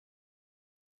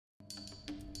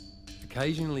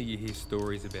Occasionally you hear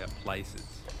stories about places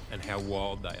and how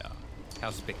wild they are, how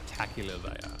spectacular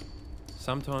they are.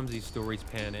 Sometimes these stories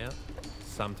pan out,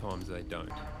 sometimes they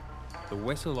don't. The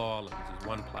Wessel Islands is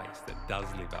one place that does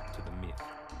live up to the myth.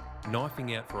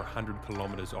 Knifing out for 100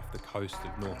 kilometres off the coast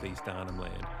of northeast Arnhem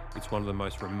Land, it's one of the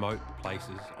most remote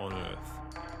places on Earth.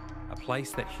 A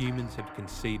place that humans have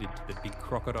conceded to the big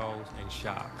crocodiles and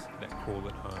sharks that call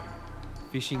it home.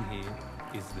 Fishing here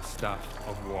is the stuff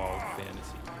of wild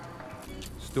fantasy.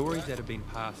 Stories that have been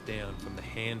passed down from the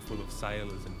handful of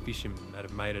sailors and fishermen that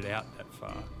have made it out that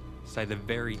far say the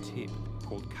very tip,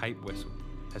 called Cape Wessel,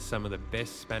 has some of the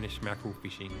best Spanish mackerel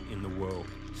fishing in the world.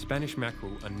 Spanish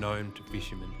mackerel are known to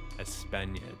fishermen as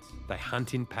Spaniards. They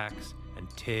hunt in packs and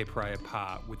tear prey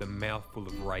apart with a mouthful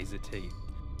of razor teeth.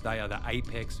 They are the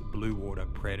apex blue water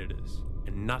predators,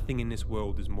 and nothing in this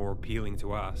world is more appealing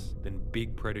to us than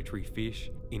big predatory fish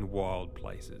in wild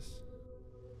places.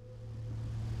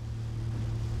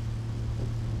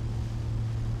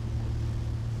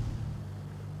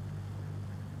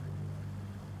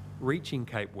 Reaching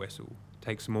Cape Wessel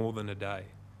takes more than a day,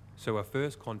 so our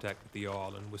first contact with the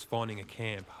island was finding a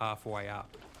camp halfway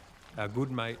up. Our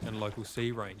good mate and local sea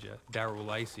ranger, Darryl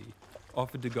Lacey,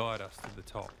 offered to guide us to the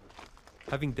top.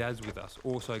 Having Daz with us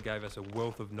also gave us a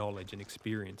wealth of knowledge and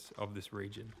experience of this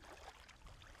region.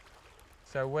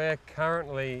 So we're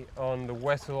currently on the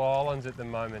Wessel Islands at the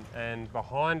moment, and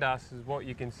behind us is what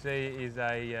you can see is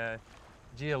a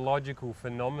geological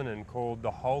phenomenon called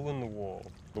the hole in the wall.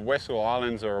 The Wessel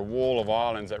Islands are a wall of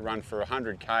islands that run for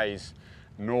 100 k's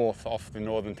north off the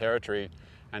Northern Territory,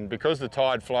 and because the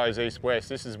tide flows east-west,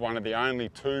 this is one of the only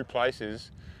two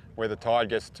places where the tide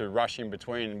gets to rush in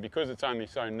between. And because it's only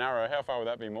so narrow, how far would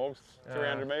that be, Morgs?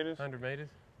 300 metres? 100 metres.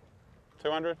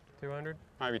 200? 200.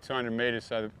 Maybe 200 metres,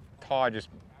 so the tide just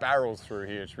barrels through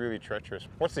here. It's really treacherous.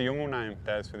 What's the Yolngu name,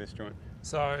 Daz, for this joint?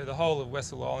 So the whole of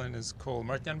Wessel Island is called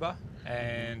Murtjanba,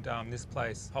 and this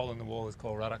place, hole in the wall, is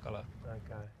called Rarakala.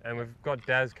 Okay, and we've got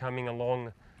Daz coming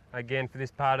along again for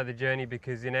this part of the journey,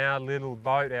 because in our little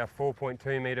boat, our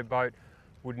 4.2 metre boat,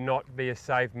 would not be a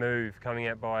safe move coming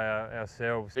out by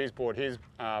ourselves. He's bought his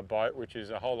boat, which is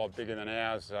a whole lot bigger than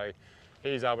ours, so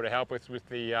he's able to help us with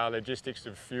the logistics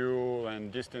of fuel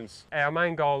and distance. Our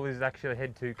main goal is actually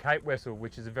head to Cape Wessel,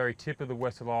 which is the very tip of the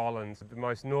Wessel Islands, the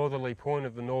most northerly point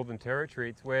of the Northern Territory.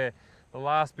 It's where the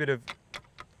last bit of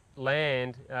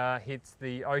land hits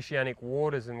the oceanic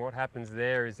waters, and what happens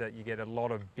there is that you get a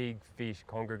lot of big fish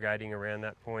congregating around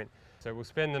that point. So we'll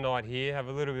spend the night here, have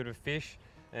a little bit of fish,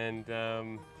 and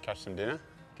catch some dinner.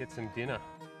 Get some dinner.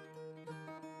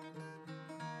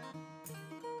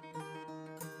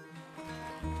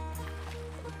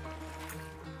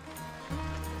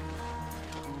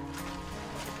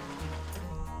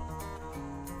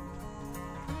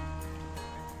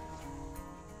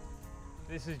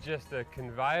 This is just a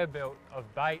conveyor belt of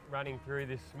bait running through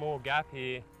this small gap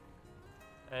here,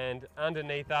 and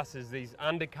underneath us is these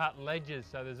undercut ledges,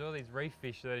 so there's all these reef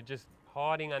fish that are just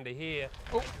hiding under here.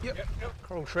 Oh, yep.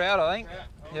 Coral trout, I think.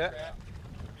 Yeah.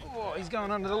 Oh, he's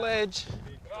going under the ledge.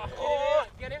 Oh,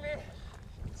 get him in.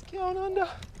 He's going under.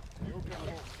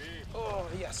 Oh,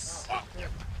 yes.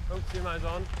 Oh, Simmo's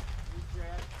on.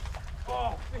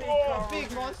 Oh,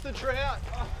 big monster trout.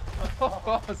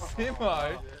 Oh,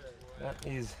 Simmo. That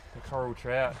is a coral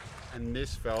trout. And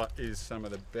this fella is some of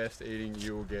the best eating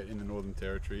you will get in the Northern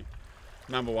Territory.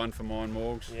 Number one for mine,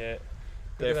 Morgs. Yeah.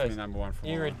 Definitely number one for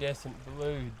mine. Iridescent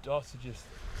blue dots are just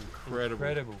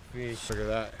incredible fish. Look at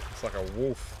that, it's like a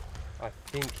wolf. I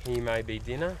think he may be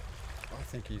dinner. I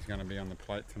think he's going to be on the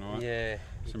plate tonight. Yeah.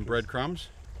 Some breadcrumbs.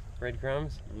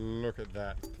 Breadcrumbs. Look at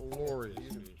that, glorious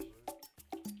fish.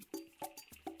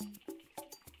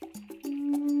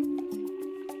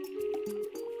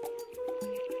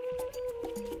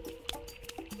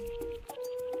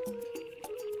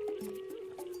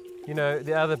 You know,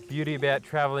 the other beauty about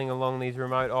travelling along these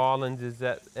remote islands is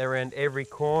that around every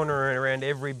corner and around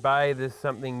every bay there's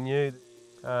something new.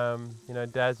 You know,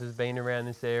 Daz has been around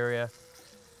this area,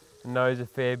 knows a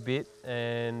fair bit,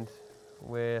 and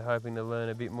we're hoping to learn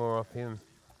a bit more off him.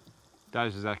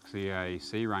 Daz is actually a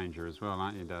sea ranger as well,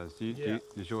 aren't you, Daz?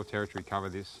 Does your territory cover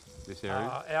this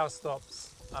area? Our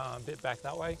stops a bit back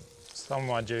that way. Some of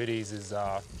my duties is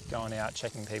going out,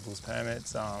 checking people's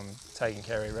permits, taking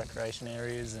care of recreation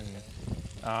areas, and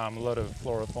a lot of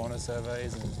flora fauna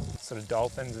surveys and sort of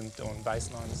dolphins, and doing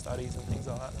baseline studies and things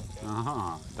like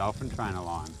that. Dolphin trainer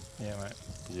line. Yeah, mate.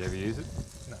 Did you ever use it?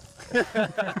 No.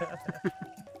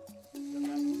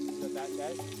 Is that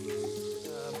gate?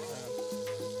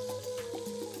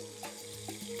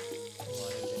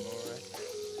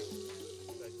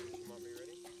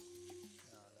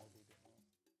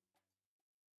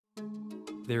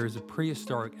 There is a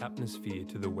prehistoric atmosphere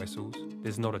to the Wessels.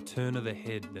 There's not a turn of the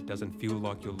head that doesn't feel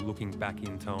like you're looking back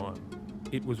in time.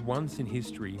 It was once in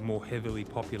history more heavily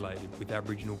populated with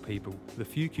Aboriginal people. The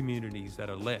few communities that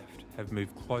are left have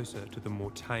moved closer to the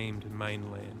more tamed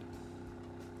mainland.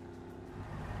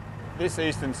 This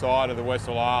eastern side of the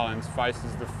Wessel Islands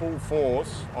faces the full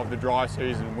force of the dry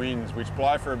season winds, which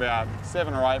blow for about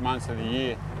 7 or 8 months of the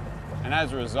year. And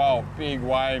as a result, big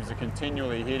waves are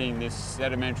continually hitting this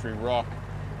sedimentary rock.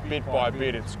 Bit by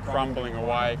bit, it's crumbling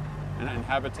away, and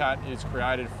habitat is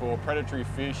created for predatory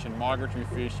fish and migratory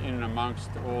fish in and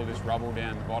amongst all this rubble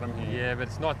down the bottom here. Yeah, but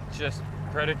it's not just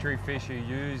predatory fish who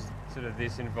use sort of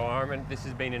this environment. This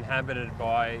has been inhabited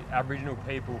by Aboriginal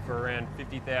people for around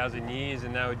 50,000 years,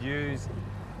 and they would use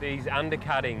these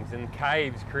undercuttings and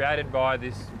caves created by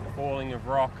this falling of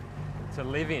rock to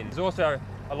live in. There's also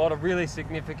a lot of really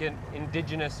significant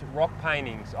indigenous rock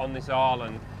paintings on this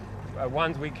island.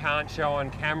 Ones we can't show on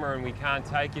camera and we can't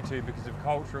take you to because of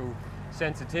cultural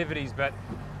sensitivities, but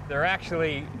there are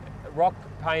actually rock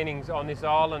paintings on this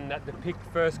island that depict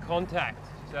first contact.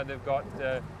 So they've got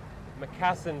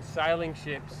Macassan sailing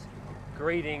ships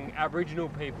greeting Aboriginal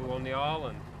people on the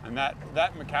island. And that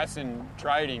Macassan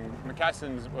trading,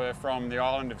 Macassans were from the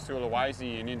island of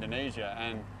Sulawesi in Indonesia,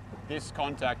 and this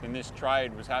contact and this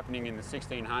trade was happening in the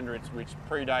 1600s, which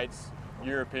predates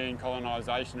European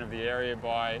colonisation of the area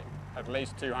by at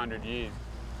least 200 years.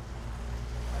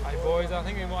 Hey boys, I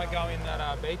think we might go in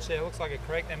that beach there. Looks like a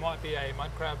creek. There might be a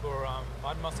mud crab or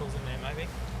mud mussels in there maybe.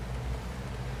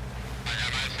 Yeah,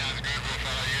 mate, sounds good. We'll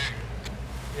follow you.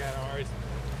 Yeah, no worries.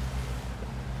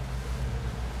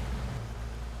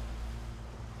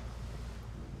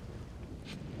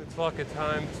 Looks like it's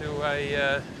home to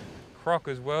a croc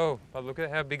as well. But look at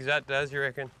how big that does, you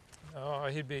reckon? Oh,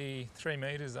 he'd be 3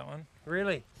 metres, that one.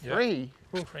 Really? Yep. 3?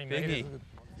 3 metres.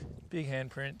 Big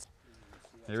handprints.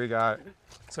 Here we go.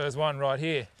 So there's one right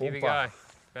here. Here we go.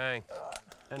 Bang.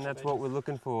 And that's what we're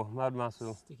looking for, mud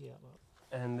mussel. Sticky out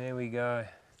like. And there we go.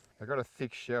 They've got a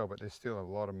thick shell, but there's still a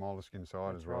lot of mollusk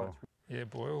inside as well. Yeah,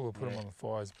 boil or put them on the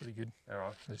fire is pretty good. All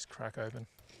right. They just crack open.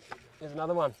 There's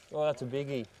another one. Oh, that's a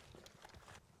biggie.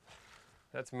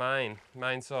 That's main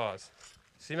size.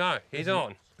 Simmo, he's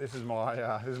on. This is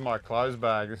my clothes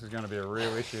bag. This is going to be a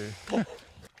real issue.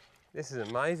 This is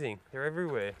amazing. They're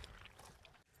everywhere.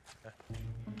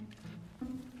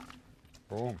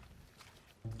 Boom.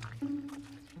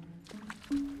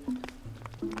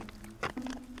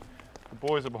 The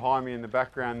boys are behind me in the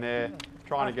background there,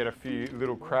 trying to get a few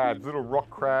little crabs, little rock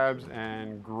crabs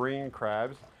and green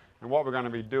crabs. And what we're going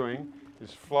to be doing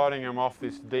is floating them off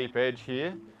this deep edge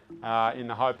here in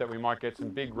the hope that we might get some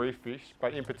big reef fish,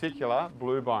 but in particular,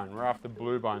 bluebone. We're after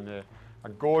bluebone there. A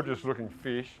gorgeous looking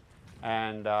fish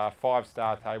and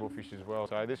 5-star table fish as well.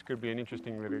 So this could be an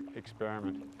interesting little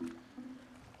experiment.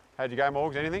 How'd you go,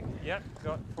 Morgs? Anything? Yep,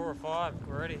 got 4 or 5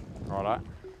 already. Righto.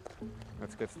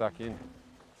 Let's get stuck in.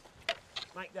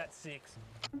 Make that 6.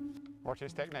 Watch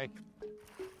this technique.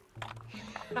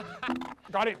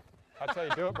 Got him. That's how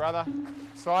you do it, brother.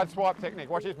 Side swipe technique.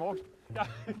 Watch this, Morgs.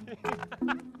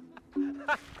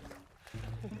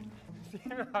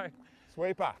 Simmo,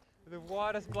 Sweeper. the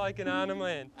widest bloke in Arnhem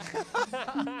Land.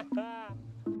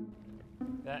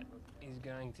 That is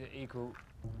going to equal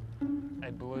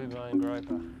a bluebone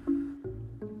groper.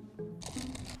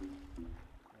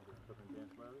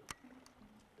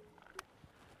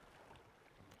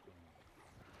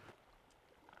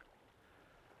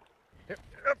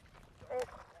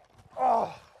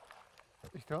 Oh!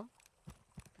 You still?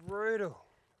 Brutal.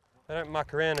 They don't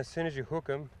muck around. As soon as you hook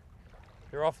them,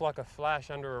 they're off like a flash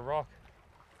under a rock.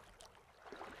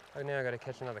 Oh, now I've got to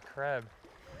catch another crab.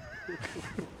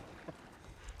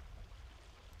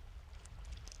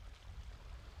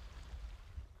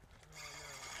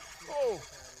 Oh,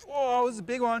 that was a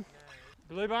big one.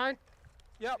 Bluebone?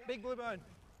 Yep, big bluebone.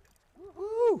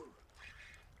 Woo!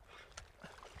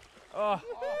 Oh,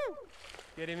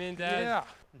 get him in, Dad. Yeah.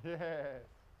 Yeah.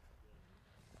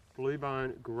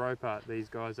 Bluebone groper, these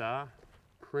guys are.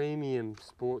 Premium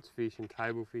sports fish and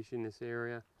table fish in this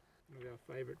area. One of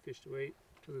our favourite fish to eat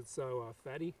because it's so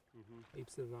fatty.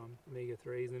 Heaps of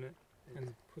omega-3s in it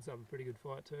and puts up a pretty good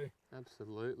fight too.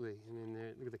 Absolutely. I mean,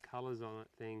 look at the colours on that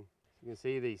thing. You can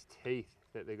see these teeth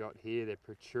that they got here, they're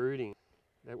protruding.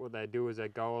 What they do is they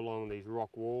go along these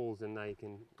rock walls and they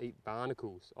can eat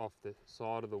barnacles off the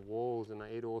side of the walls, and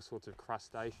they eat all sorts of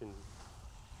crustaceans.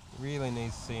 Really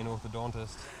needs to see an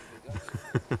orthodontist.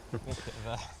 Look at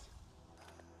that.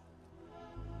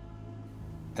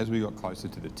 As we got closer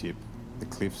to the tip, the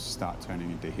cliffs start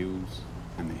turning into hills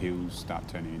and the hills start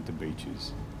turning into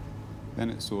beaches.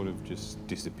 Then it sort of just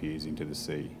disappears into the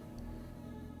sea.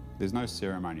 There's no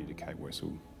ceremony to Cape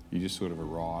Wessel. You just sort of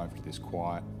arrive to this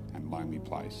quiet and lonely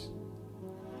place.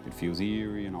 It feels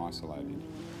eerie and isolated.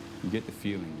 You get the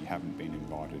feeling you haven't been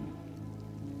invited.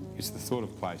 It's the sort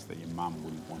of place that your mum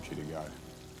wouldn't want you to go.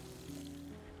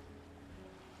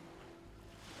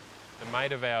 A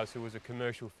mate of ours who was a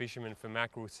commercial fisherman for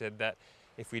mackerel said that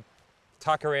if we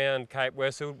tuck around Cape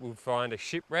Wessel, we'll find a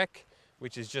shipwreck,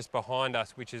 which is just behind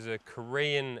us, which is a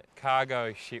Korean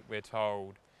cargo ship, we're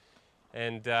told.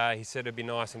 And he said it'd be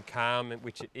nice and calm,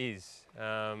 which it is.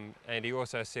 And he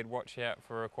also said watch out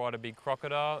for quite a big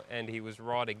crocodile, and he was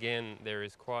right again. There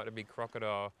is quite a big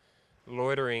crocodile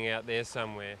loitering out there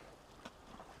somewhere.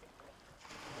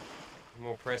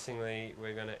 More pressingly,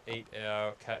 we're going to eat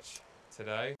our catch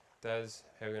today. Daz,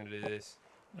 how are we going to do this?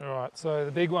 All right, so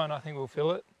the big one, I think we'll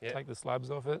fill it, Yep. take the slabs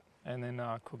off it, and then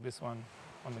cook this one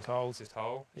on the coals. Just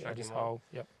whole? Yeah, Chuck just him on. whole,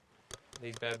 yep.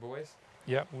 These bad boys?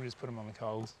 Yep, we'll just put them on the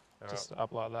coals, All just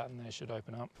up like that, and they should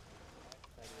open up.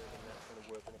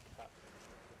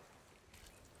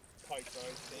 Poke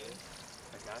those there.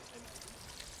 Okay.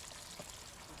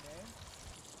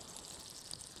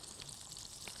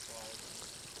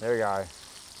 There we go. I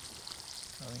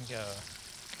think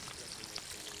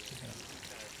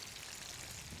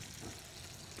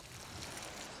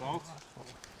Salt.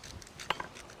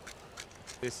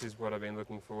 This is what I've been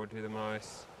looking forward to the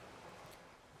most.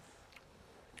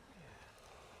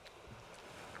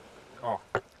 Oh,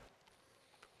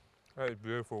 that is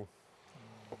beautiful.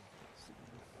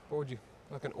 What would you,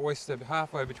 like an oyster,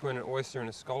 halfway between an oyster and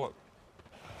a scallop.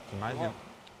 Amazing.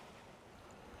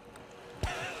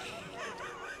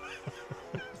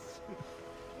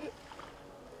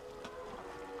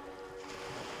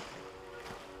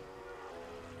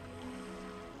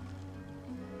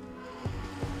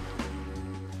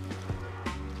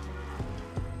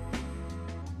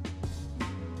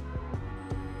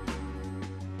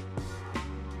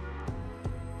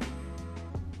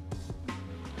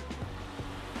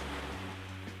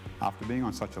 After being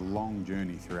on such a long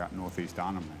journey throughout northeast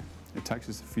Arnhem Land, it takes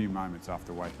us a few moments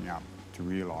after waking up to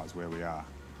realise where we are.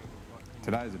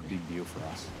 Today is a big deal for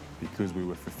us because we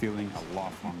were fulfilling a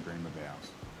lifelong dream of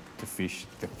ours, to fish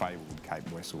the fabled Cape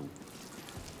Wessel.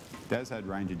 Daz had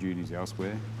ranger duties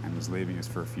elsewhere and was leaving us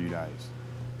for a few days,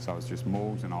 so it was just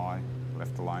Morgs and I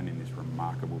left alone in this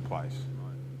remarkable place.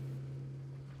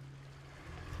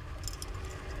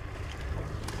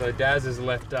 So Daz has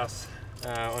left us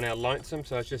on our lonesome,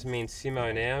 so it's just me and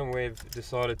Simmo now, and we've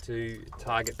decided to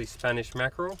target the Spanish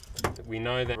mackerel. We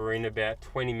know that we're in about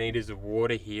 20 metres of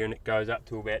water here, and it goes up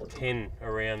to about 10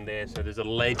 around there, so there's a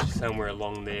ledge somewhere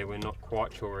along there. We're not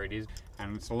quite sure where it is.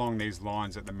 And it's along these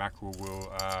lines that the mackerel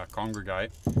will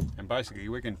congregate. And basically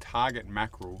we can target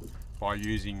mackerel by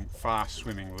using fast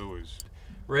swimming lures.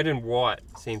 Red and white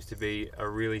seems to be a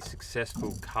really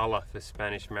successful colour for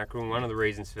Spanish mackerel, and one of the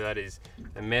reasons for that is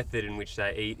the method in which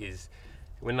they eat is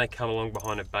when they come along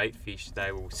behind a bait fish,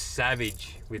 they will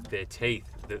savage with their teeth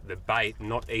the bait,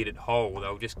 not eat it whole.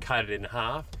 They'll just cut it in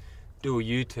half, do a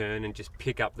U-turn and just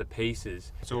pick up the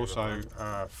pieces. It's also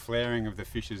flaring of the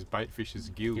bait fish's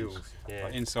gills. Yeah.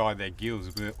 Like inside their gills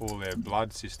is where all their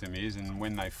blood system is, and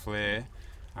when they flare,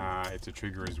 it's a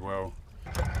trigger as well.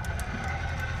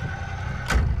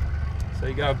 So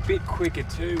you go a bit quicker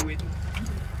too with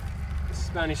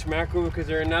Spanish mackerel because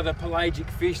they're another pelagic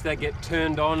fish that get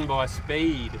turned on by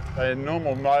speed. Their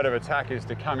normal mode of attack is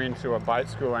to come into a bait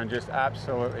school and just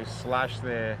absolutely slash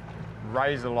their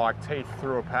razor-like teeth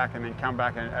through a pack and then come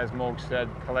back and, as Morg said,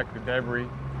 collect the debris.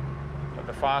 But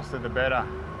the faster the better.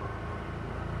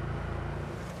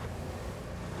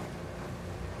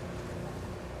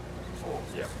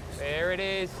 Yep. There it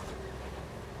is.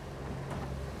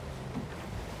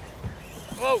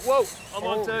 Whoa, whoa, I'm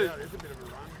on too. Yeah, it's a bit of a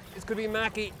run. This could be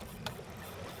Mackie.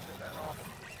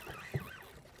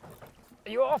 Are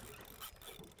you off?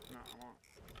 No,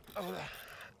 I'm on.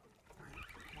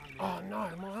 Oh no,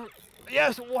 am I on?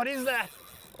 Yes, what is that?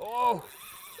 Oh,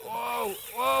 whoa,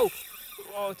 whoa.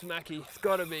 Oh, it's Mackie, it's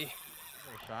gotta be.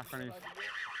 Shark on his...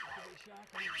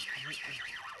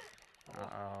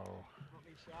 Uh-oh.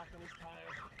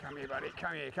 Come here, buddy.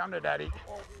 Come here. Come to Daddy.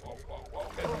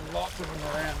 There's lots of them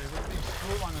around. There's a big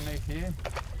school underneath here.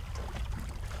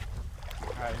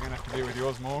 You're going to have to deal with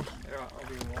yours more. Yeah, I'll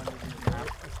be in one.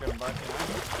 Let's get them both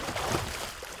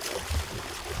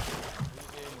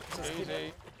in.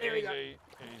 Easy, There we go. easy.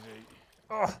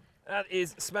 Oh, that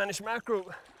is Spanish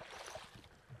mackerel.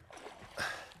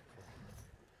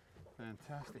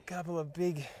 Fantastic. Couple of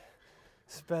big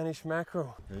Spanish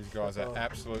mackerel. These guys are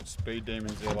absolute speed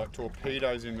demons. They're like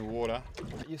torpedoes in the water.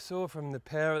 You saw from the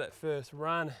power of that first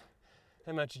run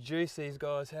how much juice these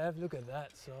guys have. Look at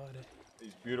that side.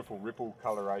 these beautiful ripple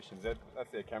colorations. That's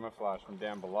their camouflage from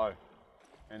down below.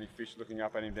 Any fish looking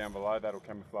up at him down below, that'll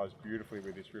camouflage beautifully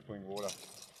with this rippling water.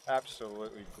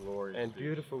 Absolutely glorious. And fish.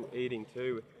 beautiful eating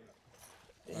too.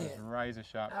 Those razor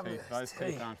sharp teeth. Those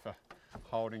teeth aren't for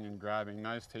holding and grabbing.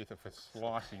 Those teeth are for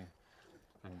slicing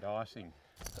and dicing.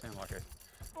 Sound like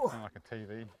a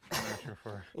TV commercial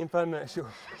for Infomercial.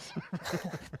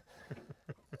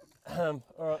 All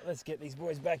right, let's get these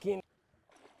boys back in.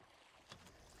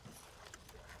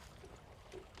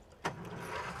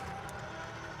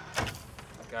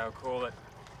 Okay, I'll call it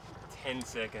 10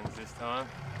 seconds this time.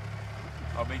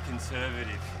 I'll be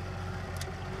conservative.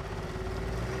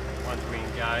 Once we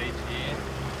engage here.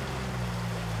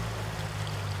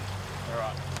 All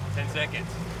right, 10 seconds.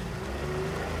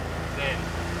 10,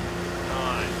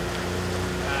 9,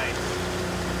 8,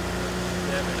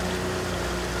 7,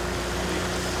 6,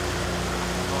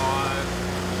 5,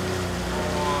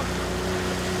 4,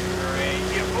 3,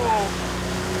 yep,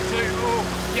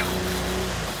 2, yep.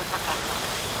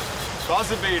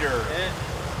 buzzer beater. Yeah.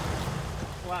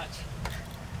 Watch.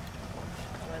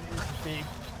 That is big.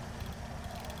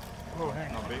 Oh,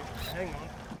 hang on. Big. Hang on.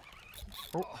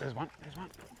 Oh, there's one. There's one.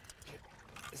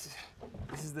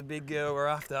 This is the big girl we're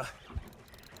after.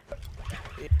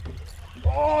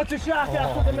 Oh, it's a shark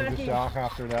after the Mackie. There's a shark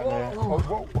after that there. Whoa. Oh,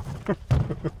 whoa.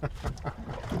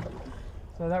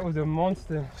 So that was a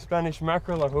monster Spanish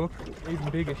mackerel I hooked, even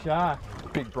bigger shark.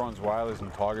 Big bronze whalers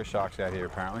and tiger sharks out here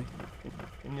apparently.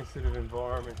 In this sort of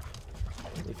environment,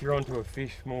 if you're onto a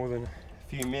fish more than a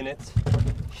few minutes,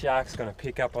 shark's going to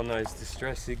pick up on those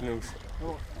distress signals.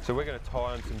 So we're going to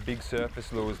tie on some big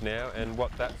surface lures now, and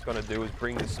what that's going to do is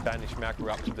bring the Spanish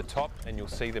mackerel up to the top, and you'll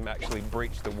see them actually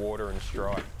breach the water and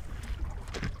strike.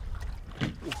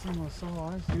 Similar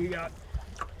size. Here we go.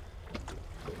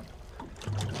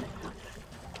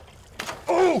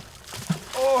 Oh!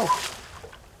 Oh!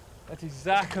 That's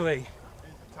exactly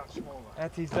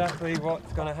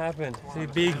what's going to happen. See,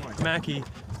 big Mackie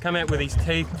come out with his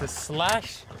teeth to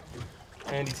slash,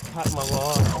 and he's cut my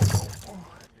line.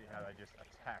 See how they just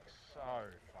attack so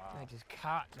fast. They just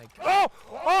cut. Oh!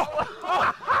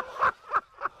 Oh!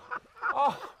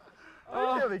 Oh!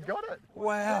 Oh, nearly got it.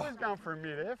 Wow. That was going for a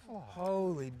mid-air fly.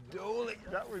 Holy dooly.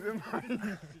 That was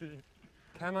amazing.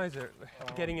 Camos are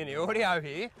getting any audio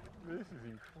here. This is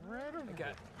incredible.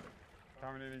 Okay.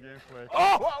 Coming in again, Fleck.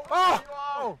 Oh! Whoa, Oh!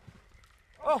 whoa.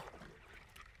 Oh!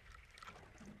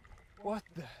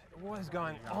 What is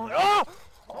going on? Oh!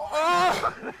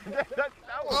 Oh! that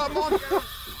was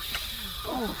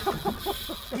Oh!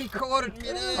 He caught it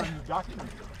mid-air. ducking.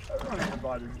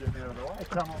 Everybody's getting out of the way.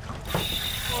 Come on.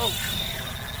 Oh.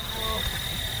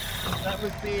 That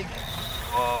was big.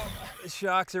 Oh, the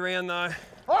shark's around though.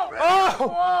 Oh! Oh!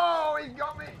 Whoa, he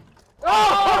got me.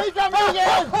 Oh, he got me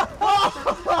again!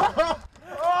 Oh!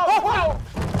 Oh!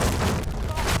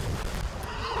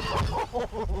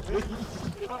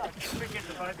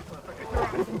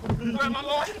 Where am I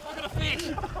life? Look at a fish!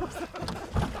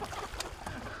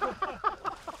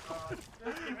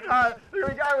 Here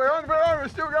we go, we're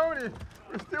still going here.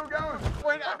 We're still going.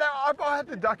 I had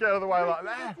to duck out of the way like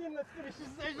that.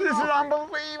 This is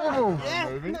unbelievable.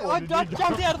 Yeah, I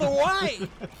jumped out of the way.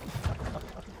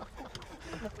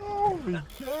 Holy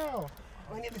cow.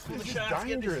 This This is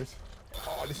dangerous.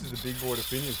 Oh, this is the big boy to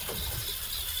finish.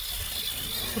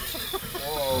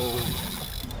 Whoa.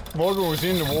 Morgan was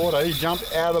in the water, he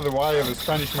jumped out of the way of a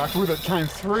Spanish mackerel that came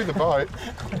through the boat.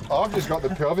 I've just got the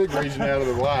pelvic region out of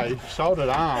the way, shouldered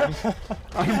arms,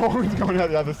 and Morgan's gone out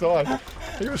the other side.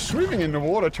 He was swimming in the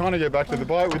water trying to get back to the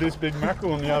boat with this big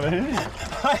mackerel in the other hand.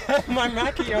 I had my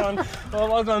Mackie on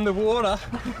while I was underwater.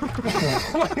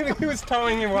 He was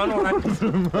towing him one way. That's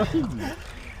amazing.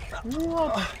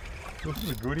 What? This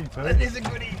is a goodie too. It is a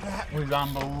goodie. That was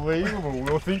unbelievable.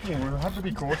 We were thinking we'll have to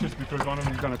be cautious because one of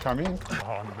them's going to come in.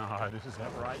 Oh no, this is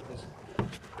outrageous.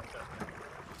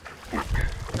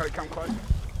 Go, come close.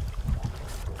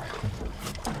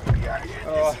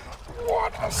 Oh,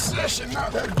 what a session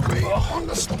that had been on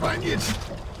the Spaniards.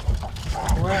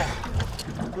 Wow.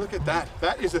 Look at that.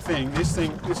 That is the thing. This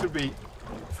would be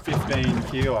 15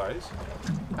 kilos.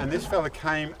 And this fella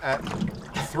came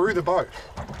through the boat.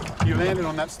 He landed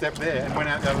on that step there and went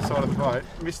out the other side of the boat,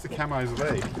 missed the camo's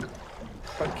leg.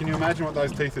 But can you imagine what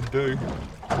those teeth would do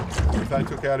if they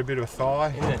took out a bit of a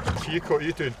thigh? Yeah. So you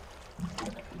did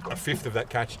a fifth of that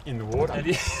catch in the water.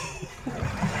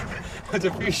 There's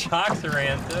a few sharks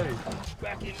around too.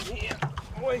 Back in here,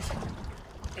 boys.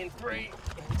 In 3,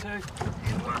 in 2, in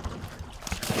 1.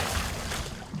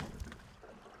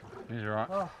 He's right.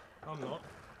 Oh, I'm not.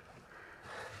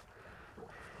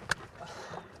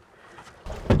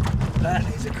 That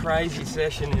is a crazy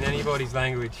session in anybody's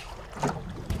language.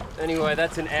 Anyway,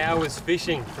 that's an hour's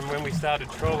fishing from when we started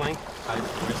trawling.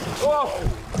 Oh!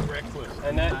 Reckless.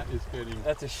 And that is getting...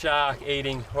 That's a shark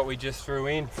eating what we just threw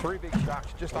in. 3 big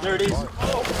sharks just There it is. Oh,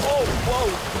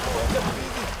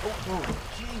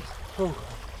 Oh,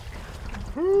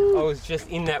 oh, I was just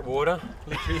in that water,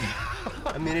 literally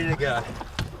a minute ago.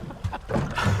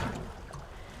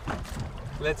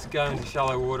 Let's go into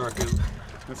shallow water.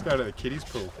 Let's go to the kiddies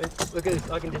pool. Look at this,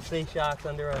 I can just see sharks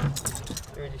under us.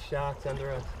 There are just sharks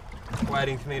under us,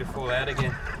 waiting for me to fall out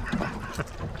again.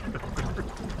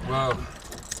 Whoa.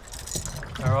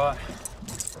 All right.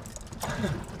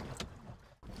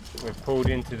 We've pulled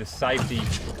into the safety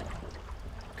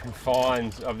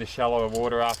confines of the shallower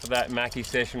water. After that Mackie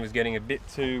session was getting a bit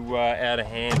too out of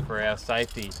hand for our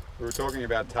safety. We were talking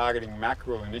about targeting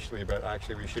mackerel initially, but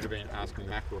actually we should have been asking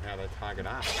mackerel how they target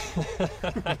us.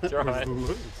 That's right.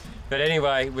 But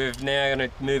anyway, we're now going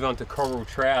to move on to coral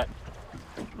trout.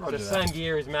 The same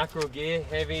gear as mackerel gear,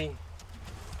 heavy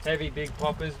big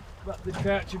poppers, but the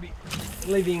trout should be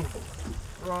living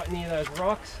right near those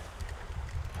rocks.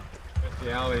 That's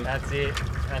the alley. That's it.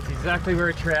 That's exactly where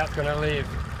a trout's going to live.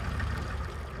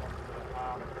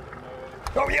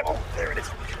 Oh, yep. Oh, there it is.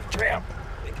 Trout.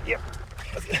 Yep.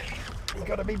 You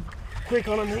got to be quick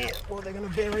on them here, or they're going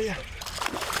to bury you.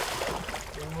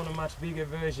 You want a much bigger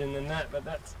version than that, but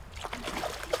that's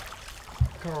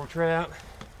coral trout.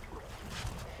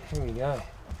 Here we go.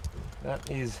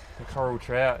 That is a coral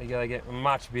trout. You got to get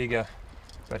much bigger,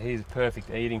 but he's a perfect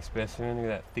eating specimen. Look at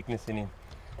that thickness in him.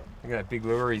 Look at that big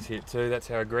lure he's hit too. That's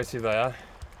how aggressive they are.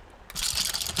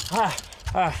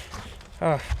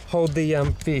 Hold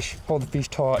the fish. Hold the fish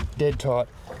tight. Dead tight.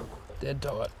 Dead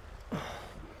tight.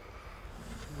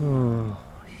 Oh,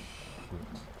 shit.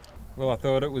 Well, I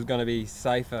thought it was going to be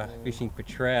safer fishing for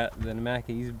trout than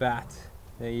Mackie's, but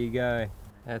there you go.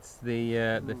 That's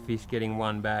the fish getting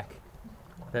one back.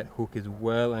 That hook is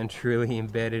well and truly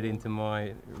embedded into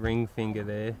my ring finger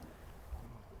there.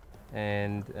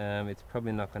 And it's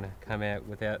probably not going to come out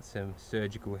without some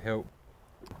surgical help.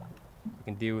 You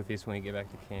can deal with this when you get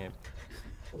back to camp.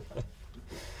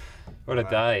 What a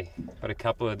day. What a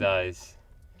couple of days.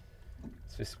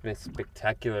 It's just been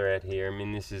spectacular out here. I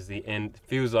mean, this is the end. It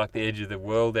feels like the edge of the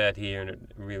world out here, and it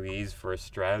really is for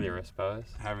Australia, I suppose.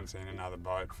 I haven't seen another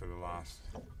boat for the last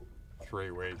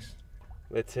 3 weeks.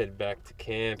 Let's head back to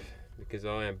camp because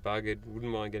I am buggered.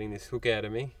 Wouldn't mind getting this hook out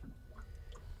of me.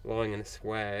 Lying in a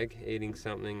swag, eating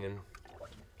something and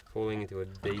falling into a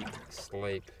deep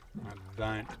sleep. I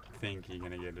don't think you're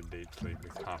going to get a deep sleep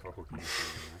with half a hook in your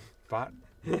finger, mate. But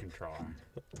you can try.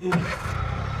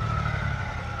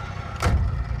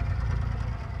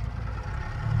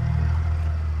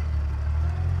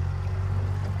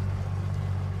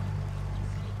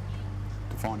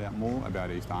 To find out more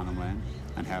about East Arnhem Land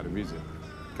and how to visit,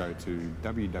 go to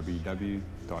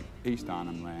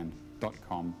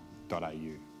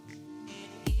www.eastarnhemland.com.au.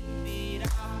 Keep it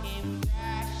up and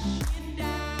flashing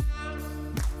down.